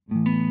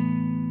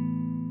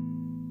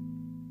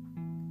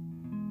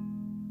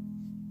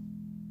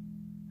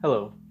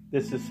Hello,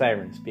 this is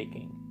Siren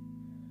speaking.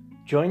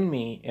 Join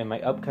me in my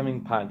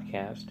upcoming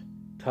podcast,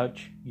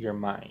 Touch Your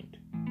Mind,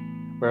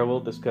 where I will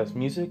discuss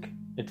music,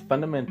 its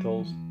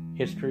fundamentals,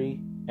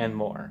 history, and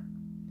more.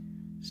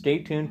 Stay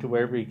tuned to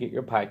wherever you get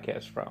your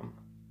podcast from.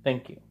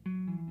 Thank you.